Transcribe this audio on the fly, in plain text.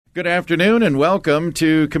Good afternoon and welcome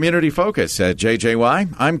to Community Focus at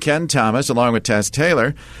JJY. I'm Ken Thomas along with Tess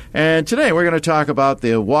Taylor, and today we're going to talk about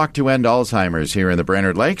the Walk to End Alzheimer's here in the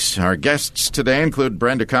Brainerd Lakes. Our guests today include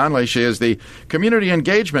Brenda Conley. She is the Community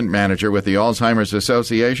Engagement Manager with the Alzheimer's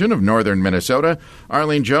Association of Northern Minnesota.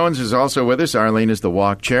 Arlene Jones is also with us. Arlene is the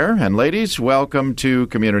Walk Chair. And ladies, welcome to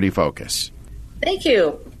Community Focus. Thank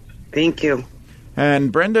you. Thank you.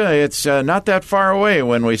 And Brenda, it's not that far away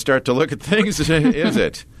when we start to look at things, is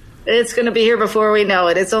it? It's going to be here before we know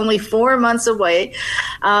it. It's only 4 months away.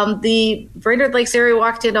 The Brainerd Lakes Area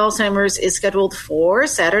Walk to End Alzheimer's is scheduled for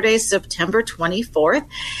Saturday, September 24th,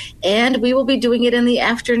 and we will be doing it in the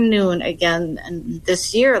afternoon again. And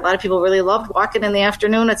this year, a lot of people really loved walking in the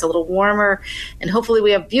afternoon. It's a little warmer, and hopefully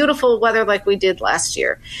we have beautiful weather like we did last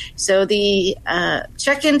year. So the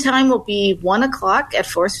check-in time will be 1 o'clock at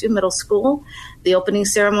Forest View Middle School. The opening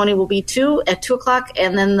ceremony will be 2 o'clock,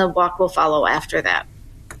 and then the walk will follow after that.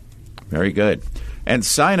 Very good. And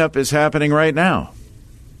sign-up is happening right now.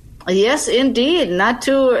 Yes, indeed. Not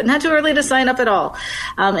too early to sign up at all.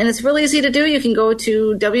 And it's really easy to do. You can go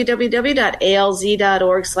to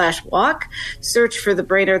www.alz.org/walk, search for the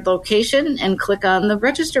Brainerd location, and click on the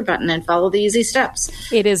register button and follow the easy steps.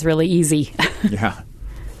 It is really easy. Yeah.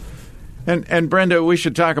 And Brenda, we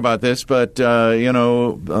should talk about this, but,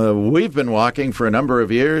 we've been walking for a number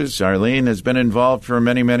of years. Arlene has been involved for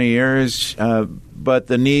many, many years. But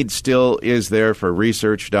the need still is there for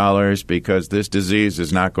research dollars because this disease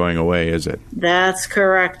is not going away, is it? That's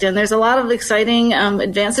correct. And there's a lot of exciting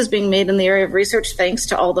advances being made in the area of research thanks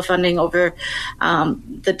to all the funding over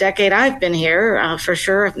the decade I've been here, for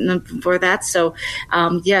sure, for that. So,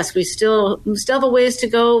 yes, we still have a ways to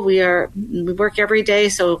go. We work every day,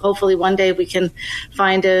 so hopefully one day we can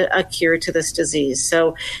find a cure to this disease.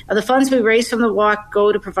 So the funds we raise from the walk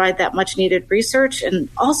go to provide that much-needed research and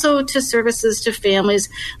also to services to families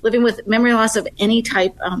living with memory loss of any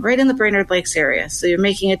type right in the Brainerd Lakes area. So you're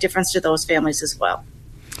making a difference to those families as well.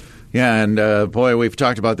 Yeah, and boy, we've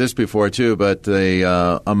talked about this before too, but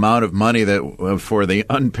the amount of money that for the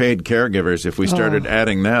unpaid caregivers, if we started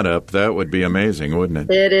adding that up, that would be amazing, wouldn't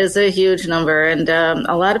it? It is a huge number, and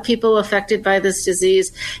a lot of people affected by this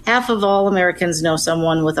disease. Half of all Americans know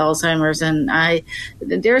someone with Alzheimer's, and I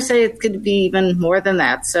dare say it could be even more than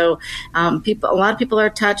that. So a lot of people are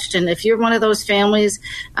touched, and if you're one of those families,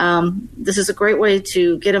 this is a great way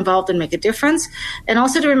to get involved and make a difference, and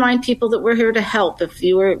also to remind people that we're here to help. If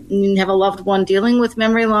you have a loved one dealing with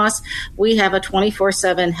memory loss, we have a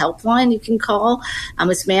 24/7 helpline you can call.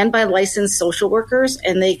 It's manned by licensed social workers,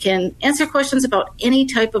 and they can answer questions about any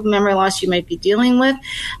type of memory loss you might be dealing with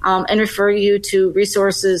and refer you to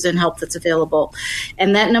resources and help that's available.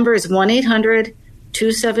 And that number is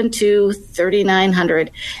 1-800-272-3900.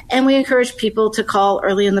 And we encourage people to call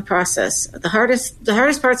early in the process. The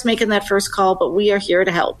hardest part's making that first call, but we are here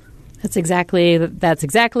to help. That's exactly it.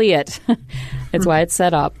 It's why it's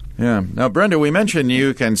set up. Yeah. Now, Brenda, we mentioned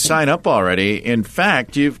you can sign up already. In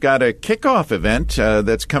fact, you've got a kickoff event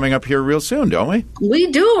that's coming up here real soon, don't we?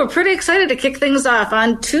 We do. We're pretty excited to kick things off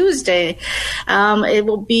on Tuesday. It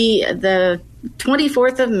will be the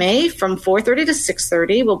 24th of May from 4:30 to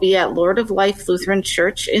 6:30. We'll be at Lord of Life Lutheran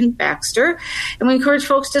Church in Baxter, and we encourage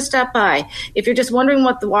folks to stop by. If you're just wondering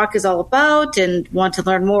what the walk is all about and want to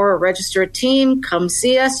learn more or register a team, come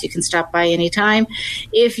see us. You can stop by anytime.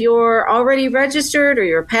 If you're already registered or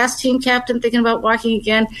you're a past team captain thinking about walking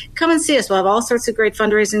again, come and see us. We'll have all sorts of great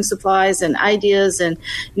fundraising supplies and ideas and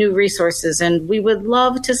new resources, and we would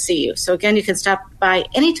love to see you. So again, you can stop by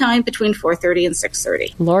anytime between 4:30 and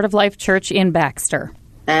 6:30. Lord of Life Church in Baxter.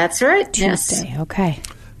 That's right. Tuesday. Yes. Okay.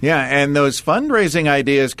 Yeah, and those fundraising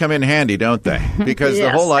ideas come in handy, don't they? Because the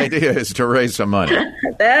whole idea is to raise some money.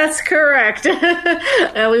 That's correct.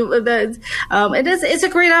 It's a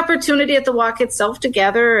great opportunity at the walk itself to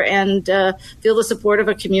gather and feel the support of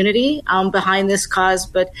a community behind this cause.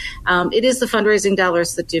 But it is the fundraising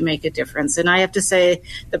dollars that do make a difference. And I have to say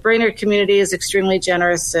the Brainerd community is extremely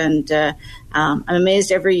generous, and I'm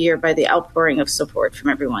amazed every year by the outpouring of support from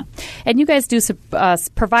everyone. And you guys do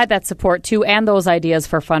provide that support, too, and those ideas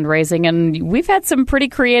for fundraising. And we've had some pretty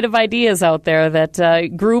creative ideas out there that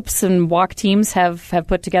groups and walk teams have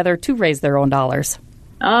put together to raise their own dollars.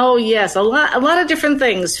 Oh, yes. A lot of different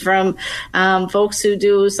things, from folks who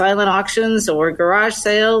do silent auctions or garage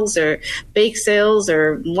sales or bake sales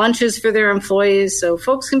or lunches for their employees. So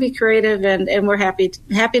folks can be creative, and we're happy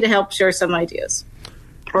to help share some ideas.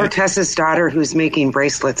 Or Tessa's daughter, who's making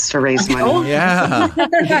bracelets to raise money. Oh, Yeah.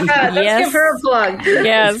 Let's give her a plug.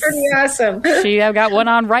 Yes. It's pretty awesome. I've got one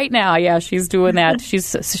on right now. Yeah, she's doing that. She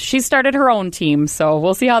started her own team, so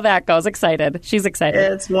we'll see how that goes. Excited. She's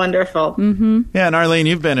excited. It's wonderful. Mm-hmm. Yeah, and Arlene,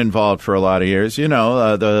 you've been involved for a lot of years. You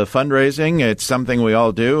know, the fundraising, it's something we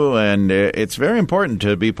all do, and it's very important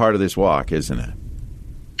to be part of this walk, isn't it?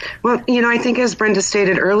 Well, I think as Brenda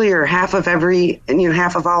stated earlier, half of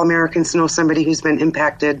all Americans know somebody who's been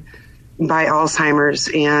impacted by Alzheimer's.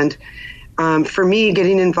 And for me,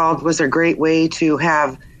 getting involved was a great way to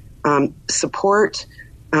have support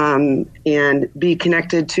and be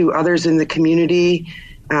connected to others in the community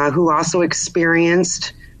who also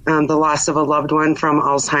experienced the loss of a loved one from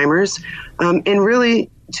Alzheimer's, and really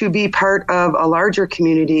to be part of a larger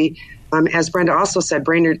community. As Brenda also said,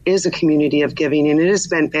 Brainerd is a community of giving, and it has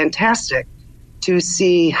been fantastic to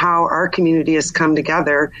see how our community has come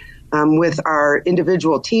together with our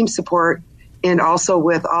individual team support and also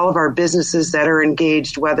with all of our businesses that are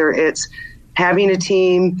engaged, whether it's having a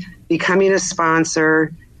team, becoming a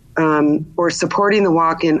sponsor, or supporting the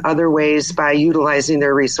walk in other ways by utilizing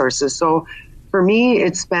their resources. So for me,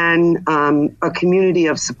 it's been a community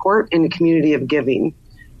of support and a community of giving.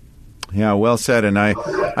 Yeah, well said. And I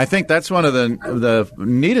think that's one of the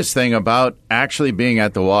neatest thing about actually being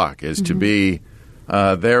at the walk is to be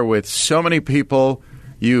there with so many people.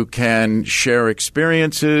 You can share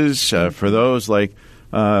experiences for those like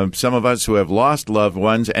some of us who have lost loved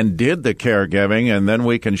ones and did the caregiving, and then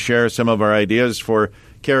we can share some of our ideas for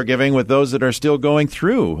caregiving with those that are still going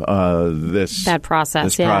through this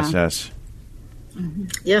process.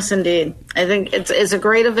 Yes, indeed. I think it's a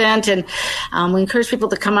great event, and we encourage people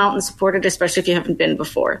to come out and support it, especially if you haven't been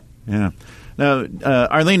before. Yeah. Now,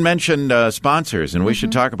 Arlene mentioned sponsors, and we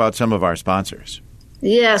should talk about some of our sponsors.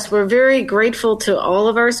 Yes, we're very grateful to all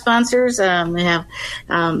of our sponsors. We have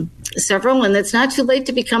several, and it's not too late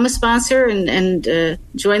to become a sponsor and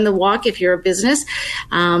join the walk if you're a business.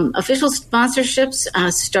 Official sponsorships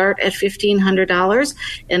start at $1,500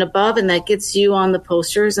 and above, and that gets you on the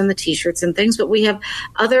posters and the T-shirts and things. But we have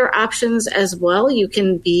other options as well. You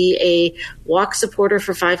can be a walk supporter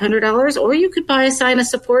for $500, or you could buy a sign of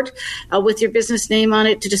support with your business name on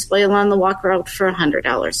it to display along the walk route for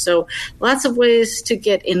 $100. So lots of ways to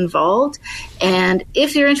get involved. And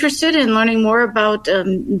if you're interested in learning more about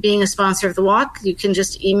being a sponsor of the walk, you can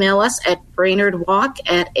just email us at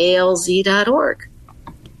brainerdwalk@alz.org.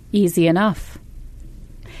 Easy enough.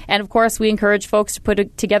 And, of course, we encourage folks to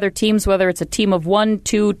put together teams, whether it's a team of 1,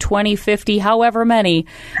 2, 20, 50, however many,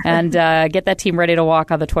 and get that team ready to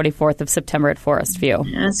walk on the 24th of September at Forest View.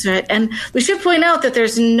 That's right. And we should point out that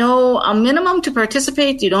there's no minimum to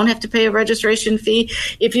participate. You don't have to pay a registration fee.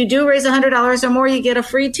 If you do raise $100 or more, you get a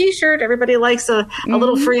free T-shirt. Everybody likes a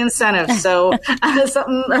little free incentive. So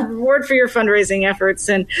a reward for your fundraising efforts.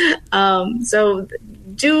 And so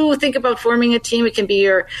do think about forming a team. It can be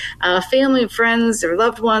your family, friends, or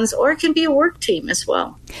loved ones, or it can be a work team as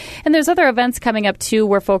well. And there's other events coming up, too,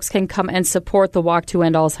 where folks can come and support the Walk to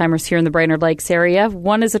End Alzheimer's here in the Brainerd Lakes area.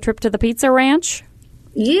 One is a trip to the Pizza Ranch.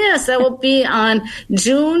 Yes, that will be on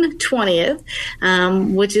June 20th,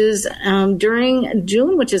 which is during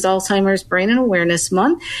June, which is Alzheimer's Brain and Awareness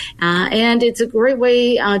Month. And it's a great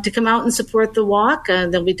way to come out and support the walk.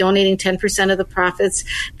 They'll be donating 10% of the profits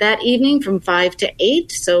that evening from 5 to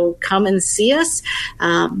 8. So come and see us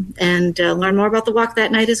and learn more about the walk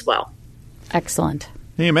that night as well. Excellent.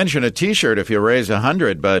 You mentioned a T-shirt if you raise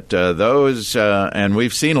 100, but those, and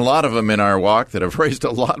we've seen a lot of them in our walk that have raised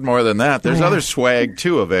a lot more than that. There's other swag,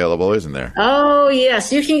 too, available, isn't there? Oh,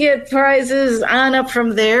 yes. You can get prizes on up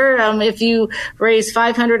from there. If you raise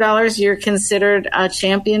 $500, you're considered a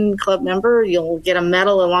champion club member. You'll get a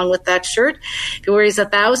medal along with that shirt. If you raise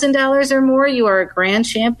 $1,000 or more, you are a grand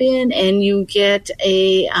champion, and you get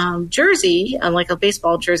a jersey, like a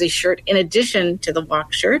baseball jersey shirt, in addition to the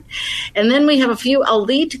walk shirt. And then we have a few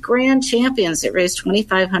elite grand champions that raise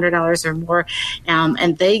 $2,500 or more,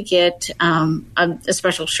 and they get a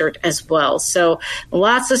special shirt as well. So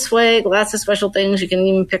lots of swag, lots of special things. You can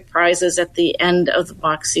even pick prizes at the end of the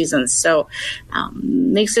walk season. So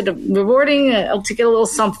makes it rewarding to get a little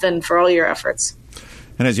something for all your efforts.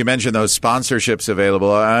 And as you mentioned, those sponsorships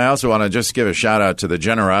available, I also want to just give a shout-out to the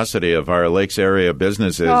generosity of our Lakes area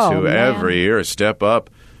businesses who every year step up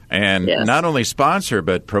and not only sponsor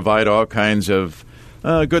but provide all kinds of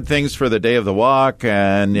good things for the day of the walk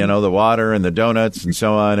and, the water and the donuts and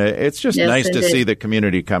so on. It's just nice to see the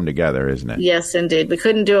community come together, isn't it? Yes, indeed. We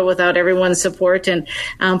couldn't do it without everyone's support. And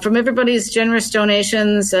from everybody's generous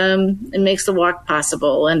donations, it makes the walk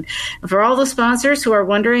possible. And for all the sponsors who are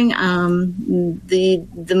wondering,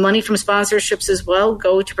 the money from sponsorships as well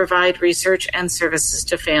go to provide research and services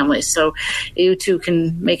to families. So you too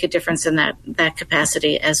can make a difference in that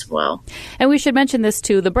capacity as well. And we should mention this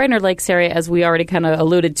too. The Brainerd Lakes area, as we already kind of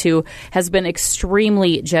alluded to, has been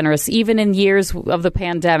extremely generous, even in years of the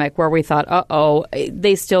pandemic where we thought,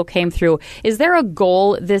 they still came through. Is there a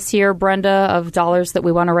goal this year, Brenda, of dollars that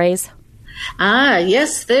we want to raise?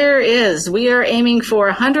 Yes, there is. We are aiming for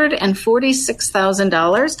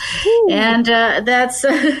 $146,000. And that's,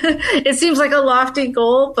 it seems like a lofty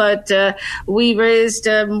goal, but we raised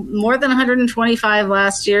more than 125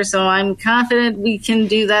 last year. So I'm confident we can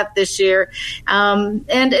do that this year. And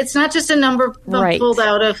it's not just a number pulled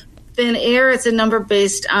out of thin air. It's a number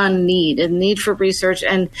based on need for research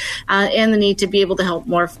and the need to be able to help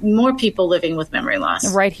more people living with memory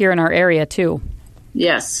loss. Right here in our area, too.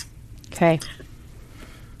 Yes. Okay.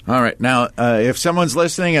 All right. Now, if someone's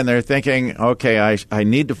listening and they're thinking, okay, I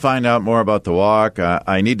need to find out more about the walk,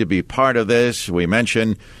 I need to be part of this. We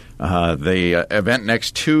mentioned the event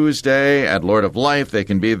next Tuesday at Lord of Life. They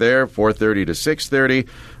can be there 4:30 to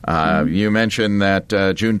 6:30. You mentioned that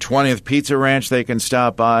June 20th, Pizza Ranch, they can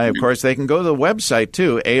stop by. Of course, they can go to the website,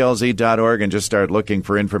 too, alz.org, and just start looking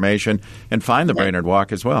for information and find the Brainerd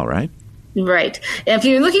Walk as well, right? Right. If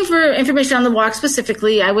you're looking for information on the walk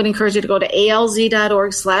specifically, I would encourage you to go to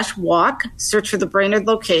alz.org/walk, search for the Brainerd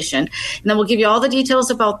location, and then we'll give you all the details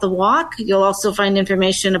about the walk. You'll also find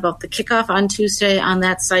information about the kickoff on Tuesday on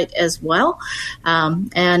that site as well.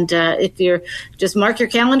 If you're just mark your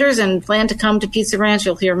calendars and plan to come to Pizza Ranch,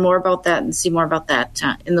 you'll hear more about that and see more about that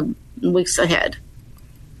in the weeks ahead.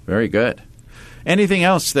 Very good. Anything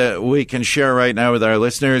else that we can share right now with our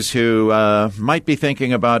listeners who might be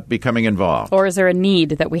thinking about becoming involved? Or is there a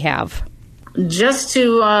need that we have? Just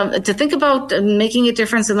to think about making a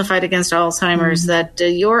difference in the fight against Alzheimer's, that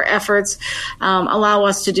your efforts allow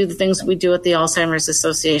us to do the things we do at the Alzheimer's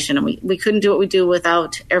Association. And we couldn't do what we do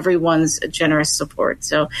without everyone's generous support.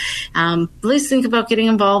 So please think about getting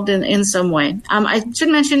involved in some way. I should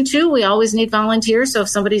mention, too, we always need volunteers. So if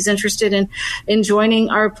somebody's interested in joining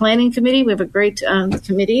our planning committee, we have a great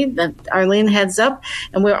committee that Arlene heads up,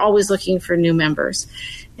 and we're always looking for new members.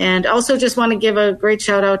 And also just want to give a great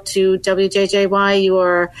shout out to WJJY. You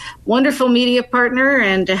are a wonderful media partner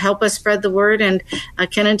and to help us spread the word. And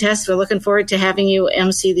Ken and Tess, we're looking forward to having you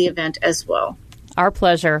MC the event as well. Our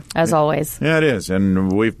pleasure, as always. Yeah, it is.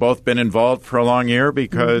 And we've both been involved for a long year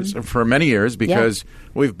for many years because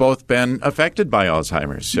we've both been affected by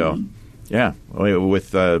Alzheimer's. So,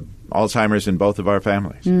 with Alzheimer's in both of our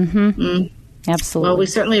families. Absolutely. Well, we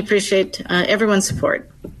certainly appreciate everyone's support.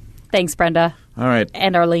 Thanks, Brenda. All right.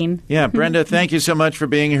 And Arlene. Yeah, Brenda, thank you so much for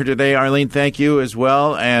being here today. Arlene, thank you as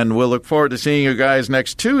well. And we'll look forward to seeing you guys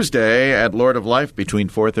next Tuesday at Lord of Life between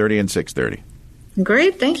 4:30 and 6:30.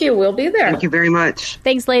 Great. Thank you. We'll be there. Thank you very much.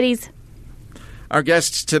 Thanks, ladies. Our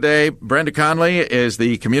guests today, Brenda Conley is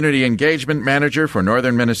the Community Engagement Manager for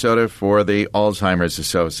Northern Minnesota for the Alzheimer's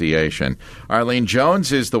Association. Arlene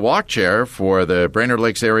Jones is the Walk Chair for the Brainerd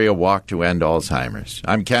Lakes Area Walk to End Alzheimer's.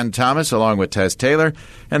 I'm Ken Thomas along with Tess Taylor,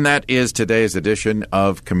 and that is today's edition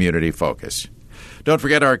of Community Focus. Don't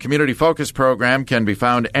forget our Community Focus program can be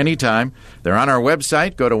found anytime. They're on our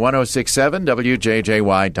website. Go to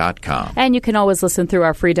 1067wjjy.com. And you can always listen through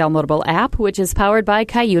our free downloadable app, which is powered by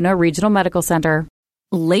Cuyuna Regional Medical Center.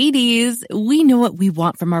 Ladies, we know what we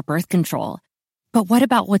want from our birth control. But what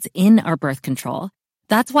about what's in our birth control?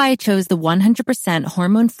 That's why I chose the 100%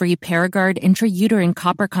 hormone-free Paragard intrauterine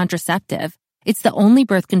copper contraceptive. It's the only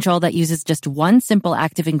birth control that uses just one simple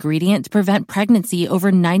active ingredient to prevent pregnancy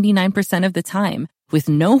over 99% of the time, with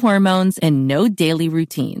no hormones and no daily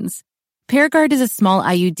routines. Paragard is a small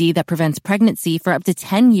IUD that prevents pregnancy for up to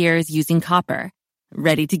 10 years using copper.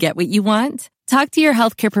 Ready to get what you want? Talk to your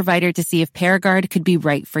healthcare provider to see if Paragard could be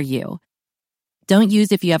right for you. Don't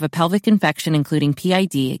use if you have a pelvic infection including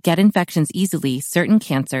PID, get infections easily, certain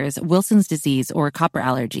cancers, Wilson's disease, or copper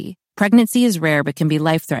allergy. Pregnancy is rare but can be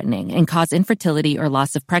life-threatening and cause infertility or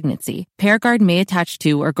loss of pregnancy. Paragard may attach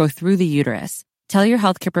to or go through the uterus. Tell your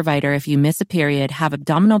healthcare provider if you miss a period, have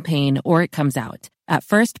abdominal pain, or it comes out. At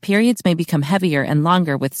first, periods may become heavier and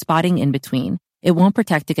longer with spotting in between. It won't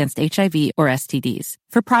protect against HIV or STDs.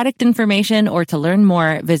 For product information or to learn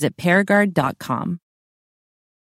more, visit Paragard.com.